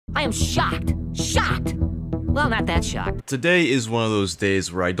I am shocked. Shocked. Well, not that shocked. Today is one of those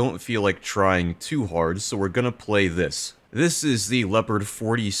days where I don't feel like trying too hard, so we're gonna play this. This is the Leopard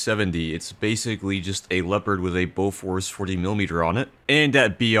 4070. It's basically just a Leopard with a Bofors 40mm on it, and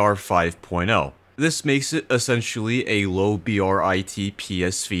at BR 5.0. This makes it essentially a low BRIT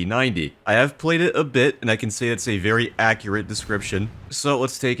PSV 90. I have played it a bit, and I can say it's a very accurate description, so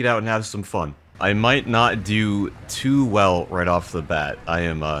let's take it out and have some fun. I might not do too well right off the bat. I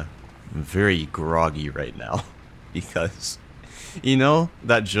am, very groggy right now, because, you know,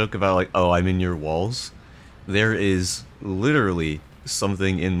 that joke about like, oh, I'm in your walls? There is literally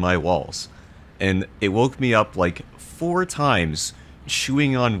something in my walls, and it woke me up like 4 times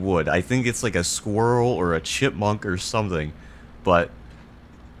chewing on wood. I think it's like a squirrel or a chipmunk or something, but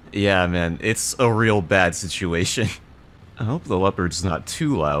yeah, man, it's a real bad situation. I hope the Leopard's not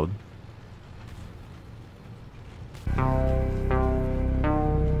too loud.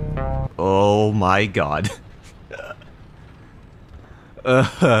 Oh my god.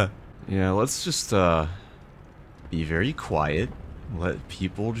 Yeah, let's just, be very quiet. Let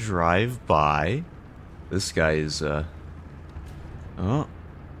people drive by. This guy is, oh.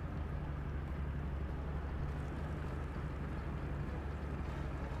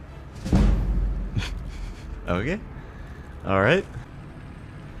 Okay. Alright.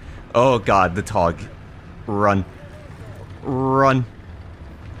 Oh god, the Tog. Run. Run.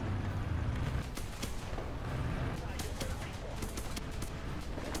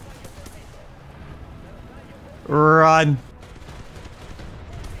 Run.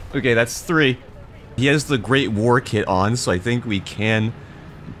 Okay, that's 3. He has the Great War Kit on, so I think we can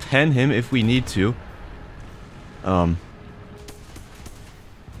pen him if we need to.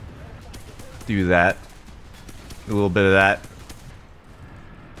 Do that. A little bit of that.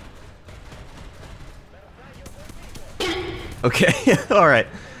 Okay, alright.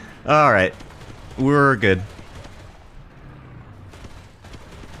 Alright. We're good.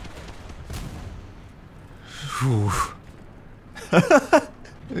 Whew.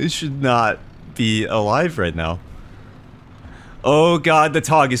 It should not be alive right now. Oh god, the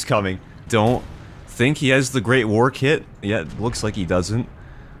Tog is coming. Don't think he has the Great War Kit. Yeah, it looks like he doesn't.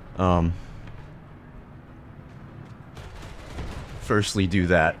 Firstly, do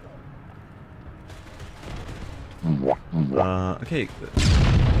that. Okay.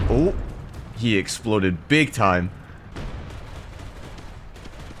 Oh, he exploded big time.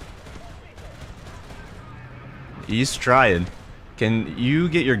 He's trying. Can you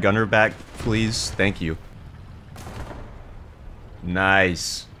get your gunner back, please? Thank you.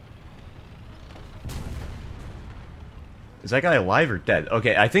 Nice. Is that guy alive or dead?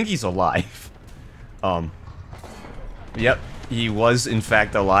 Okay, I think he's alive. Yep, he was in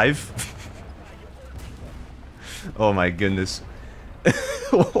fact alive. Oh my goodness.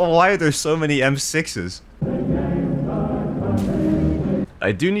 Why are there so many M6s?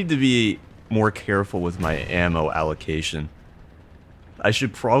 I do need to be more careful with my ammo allocation. I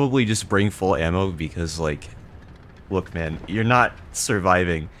should probably just bring full ammo because, like, look, man, you're not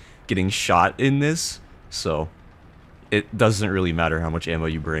surviving getting shot in this, so it doesn't really matter how much ammo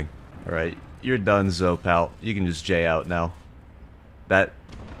you bring. Alright, you're done, Zopal. You can just J out now. That...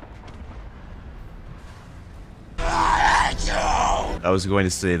 I was going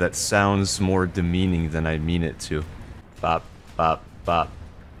to say that sounds more demeaning than I mean it to. Bop, bop, bop.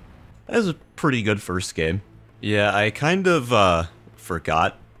 That was a pretty good first game. Yeah, I kind of,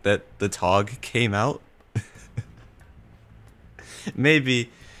 forgot that the Tog came out. Maybe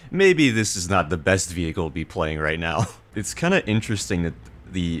this is not the best vehicle to be playing right now. It's kind of interesting that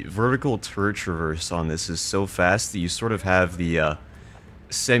the vertical turret traverse on this is so fast that you sort of have the,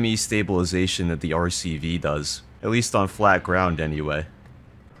 semi-stabilization that the RCV does. At least on flat ground, anyway.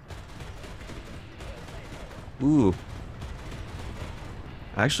 Ooh.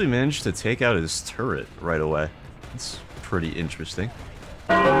 I actually managed to take out his turret right away. That's pretty interesting.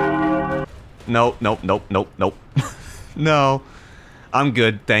 Nope, nope, nope, nope, nope. No. I'm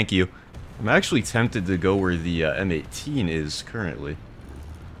good, thank you. I'm actually tempted to go where the M18 is currently.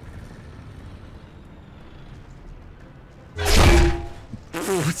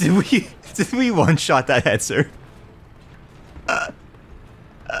 Did we one-shot that head, sir?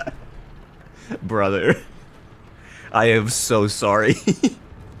 Brother. I am so sorry.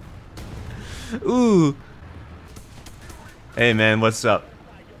 Ooh. Hey man, what's up?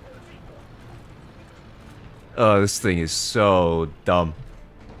 Oh, this thing is so dumb.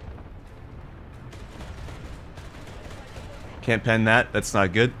 Can't pen that, that's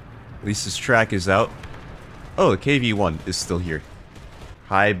not good. At least his track is out. Oh, the KV-1 is still here.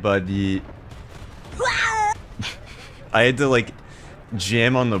 Hi, buddy. I had to, like,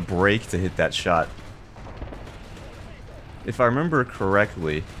 jam on the brake to hit that shot. If I remember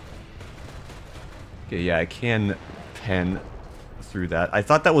correctly... Okay, yeah, I can pen through that. I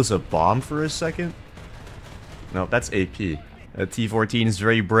thought that was a bomb for a second. No, that's AP. T-14 is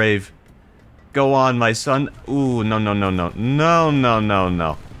very brave. Go on, my son. Ooh, no, no, no, no. No, no, no,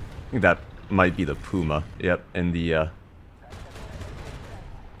 no. I think that might be the Puma. Yep, and the,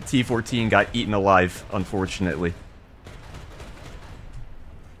 T-14 got eaten alive, unfortunately.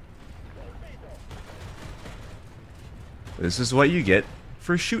 This is what you get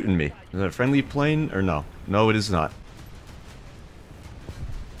for shooting me. Is that a friendly plane or no? No, it is not.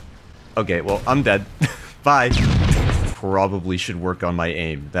 Okay, well, I'm dead. Bye. Probably should work on my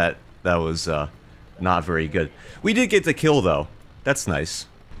aim. That was, not very good. We did get the kill, though. That's nice.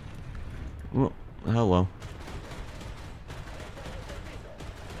 Well, hello.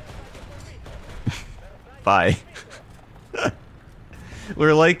 Bye.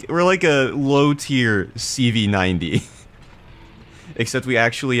 we're like a low-tier CV90. Except we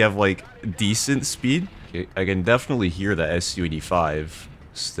actually have, like, decent speed. Okay, I can definitely hear the Su-85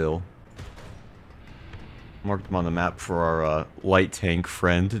 still. Marked them on the map for our light tank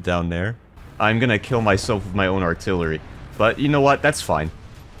friend down there. I'm gonna kill myself with my own artillery. But you know what? That's fine.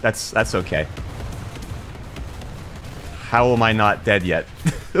 That's okay. How am I not dead yet?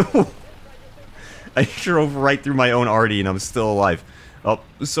 I drove right through my own Artie and I'm still alive. Oh,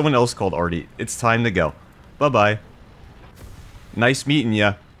 someone else called Artie. It's time to go. Bye-bye. Nice meeting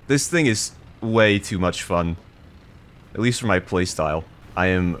ya. This thing is way too much fun. At least for my playstyle. I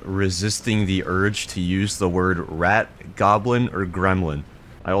am resisting the urge to use the word rat, goblin, or gremlin.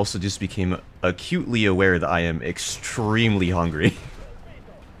 I also just became acutely aware that I am extremely hungry.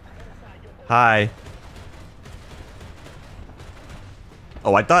 Hi.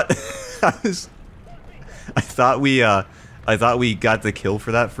 Oh, I thought... I thought we got the kill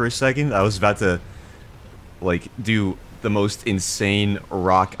for that for a second. I was about to, like, do the most insane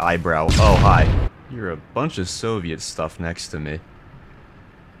rock eyebrow. Oh, hi. You're a bunch of Soviet stuff next to me.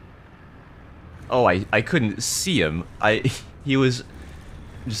 Oh, I couldn't see him. He was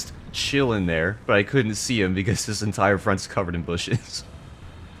just chilling there, but I couldn't see him because his entire front's covered in bushes.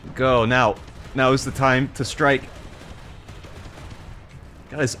 Go, now. Now is the time to strike.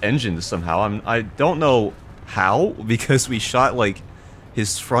 Got his engine somehow. I don't know how, because we shot, like,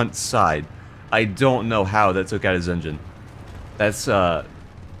 his front side. I don't know how that took out his engine. That's, a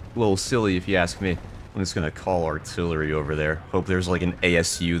little silly if you ask me. I'm just gonna call artillery over there. Hope there's, like, an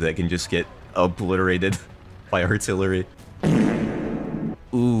ASU that can just get obliterated by artillery.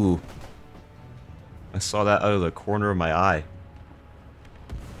 Ooh. I saw that out of the corner of my eye.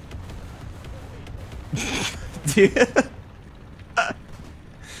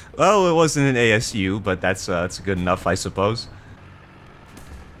 Well, it wasn't an ASU, but that's good enough, I suppose.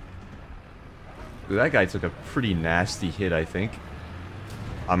 Ooh, that guy took a pretty nasty hit, I think.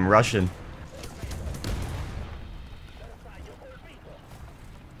 I'm rushing.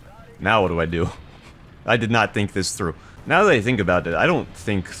 Now what do I do? I did not think this through. Now that I think about it, I don't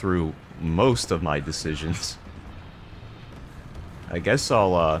think through most of my decisions. I guess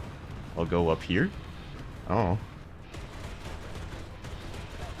I'll go up here. Oh.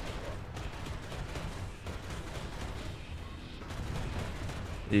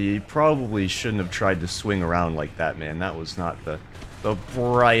 You probably shouldn't have tried to swing around like that, man. That was not the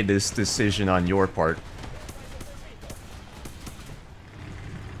brightest decision on your part.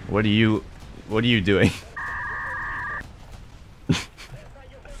 What are you doing?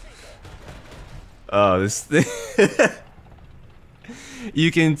 Oh, this thing.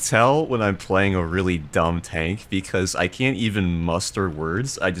 You can tell when I'm playing a really dumb tank because I can't even muster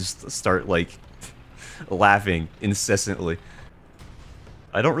words. I just start, like, laughing incessantly.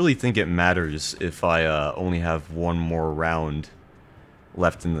 I don't really think it matters if I only have one more round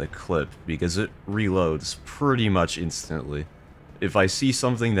left in the clip because it reloads pretty much instantly. If I see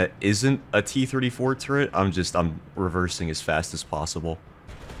something that isn't a T-34 turret, I'm reversing as fast as possible.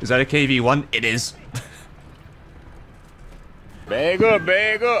 Is that a KV-1? It is. Bag up,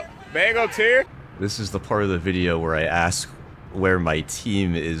 bag up. Bag up, Terry. This is the part of the video where I ask where my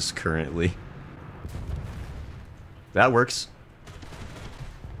team is currently. That works.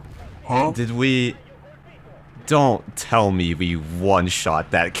 Huh? Did we... Don't tell me we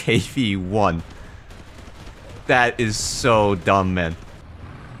one-shot that KV-1. That is so dumb, man.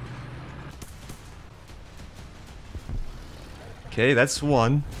 Okay, that's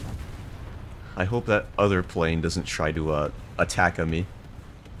one. I hope that other plane doesn't try to, attack me.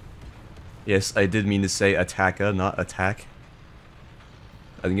 Yes, I did mean to say attacka, not attack.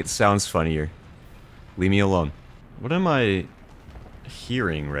 I think it sounds funnier. Leave me alone. What am I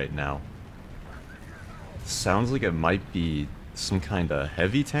hearing right now. Sounds like it might be some kind of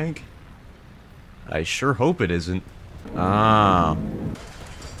heavy tank. I sure hope it isn't. Ah.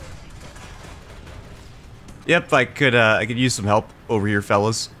 Yep, I could use some help over here,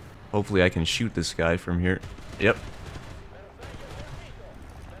 fellas. Hopefully I can shoot this guy from here. Yep.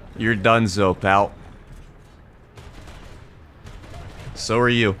 You're donezo, pal. So are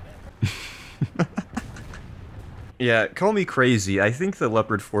you. Yeah, call me crazy. I think the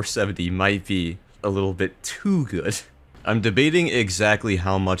Leopard 470 might be a little bit too good. I'm debating exactly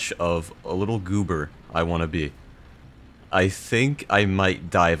how much of a little goober I want to be. I think I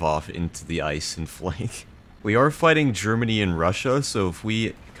might dive off into the ice and flank. We are fighting Germany and Russia, so if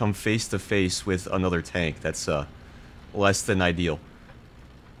we come face to face with another tank, that's less than ideal.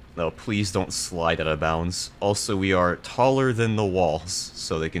 No, please don't slide out of bounds. Also, we are taller than the walls,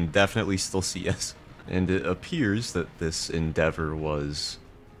 so they can definitely still see us. And it appears that this endeavor was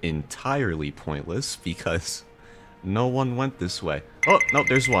entirely pointless because no one went this way. Oh, no,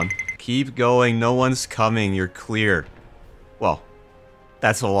 there's one. Keep going, no one's coming, you're clear. Well,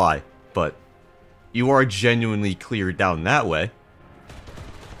 that's a lie, but you are genuinely clear down that way.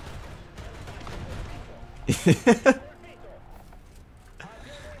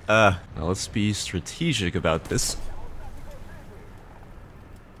 Now let's be strategic about this.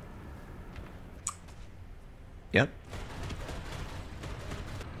 Yep.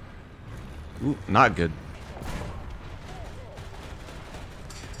 Ooh, not good.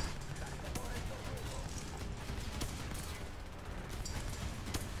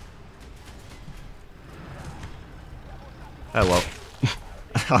 Hello.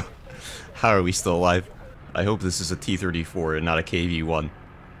 How are we still alive? I hope this is a T-34 and not a KV-1.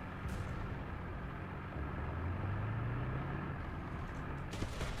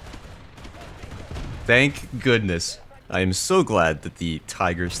 Thank goodness. I am so glad that the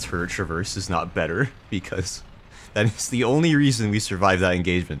Tiger's turret traverse is not better, because that is the only reason we survived that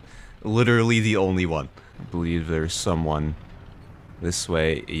engagement. Literally the only one. I believe there's someone this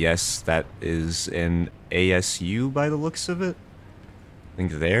way. Yes, that is an ASU by the looks of it. I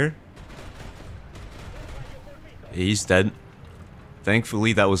think there. He's dead.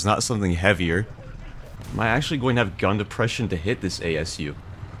 Thankfully, that was not something heavier. Am I actually going to have gun depression to hit this ASU?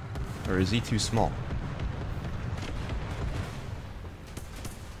 Or is he too small?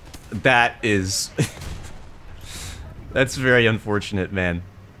 That is... That's very unfortunate, man.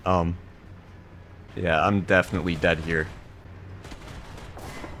 Yeah, I'm definitely dead here.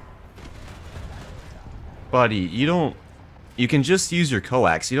 Buddy, you don't... You can just use your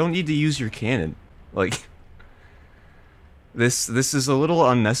coax. You don't need to use your cannon. Like... This is a little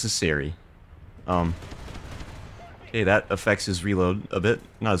unnecessary. Okay, that affects his reload a bit.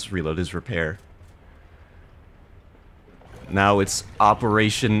 Not his reload, his repair. Now it's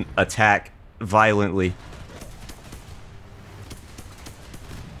Operation Attack Violently.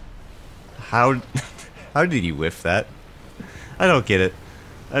 How did he whiff that? I don't get it.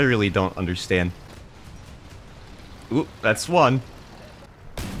 I really don't understand. Oop, that's one.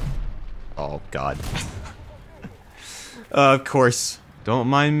 Oh, God. Of course. Don't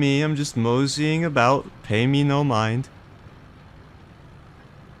mind me, I'm just moseying about. Pay me no mind.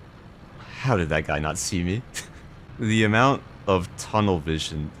 How did that guy not see me? The amount of tunnel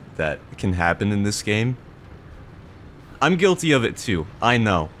vision that can happen in this game. I'm guilty of it too, I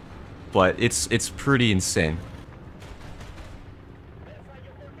know. But it's pretty insane.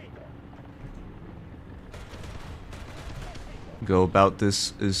 Go about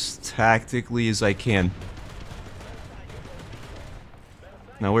this as tactically as I can.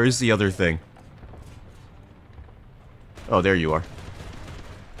 Now where's the other thing? Oh, there you are.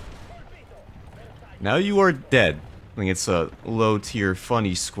 Now you are dead. I think it's a low-tier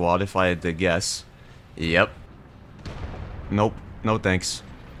funny squad if I had to guess. Yep. Nope. No thanks.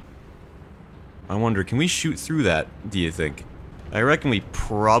 I wonder, can we shoot through that, do you think? I reckon we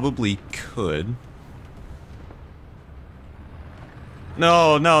probably could.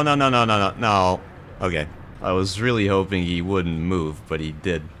 No. Okay. I was really hoping he wouldn't move, but he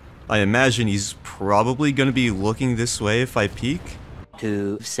did. I imagine he's probably gonna be looking this way if I peek.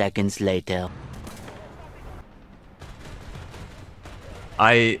 2 seconds later.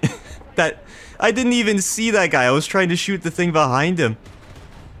 I didn't even see that guy. I was trying to shoot the thing behind him.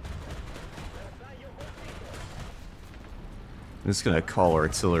 I'm just gonna call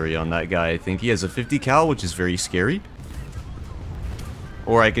artillery on that guy. I think he has a 50 cal, which is very scary.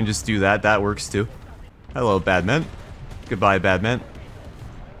 Or I can just do that. That works too. Hello, Badman. Goodbye, Badman.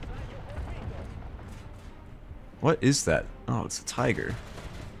 What is that? Oh, it's a tiger.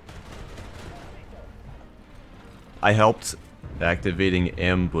 I helped. Activating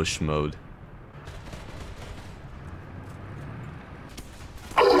ambush mode.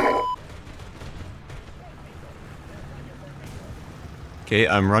 Okay,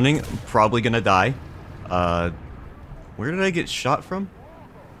 I'm running. I'm probably gonna die. Where did I get shot from?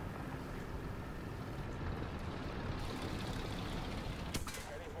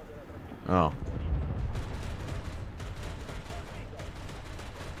 Oh.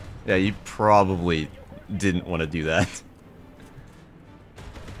 Yeah, you probably didn't want to do that.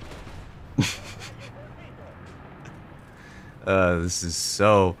 This is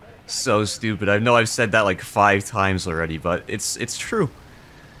so stupid. I know I've said that like 5 times already, but it's true.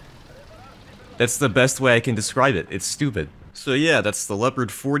 That's the best way I can describe it. It's stupid. So yeah, that's the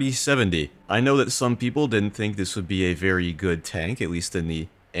Leopard 4070. I know that some people didn't think this would be a very good tank, at least in the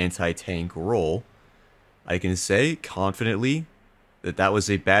anti-tank role. I can say confidently that that was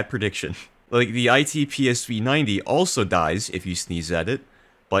a bad prediction. Like, the IT-PSV-90 also dies if you sneeze at it,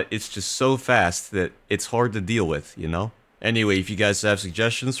 but it's just so fast that it's hard to deal with, you know? Anyway, if you guys have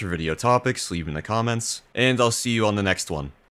suggestions for video topics, leave them in the comments, and I'll see you on the next one.